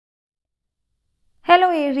Hello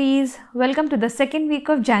Aries, welcome to the second week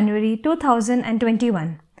of January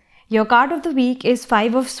 2021. Your card of the week is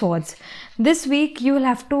Five of Swords. This week you will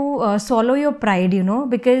have to swallow your pride,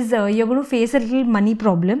 because you're going to face a little money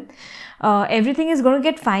problem. Everything is going to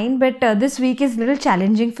get fine, but this week is a little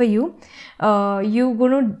challenging for you.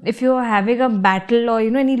 If you're having a battle or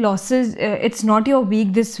any losses, it's not your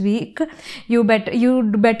week this week. You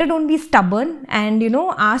better don't be stubborn and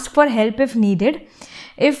ask for help if needed.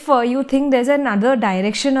 If you think there's another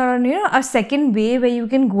direction or a second way where you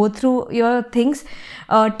can go through your things,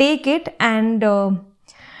 take it. And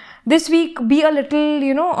this week be a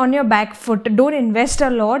little on your back foot. Don't invest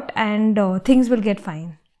a lot, and things will get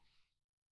fine.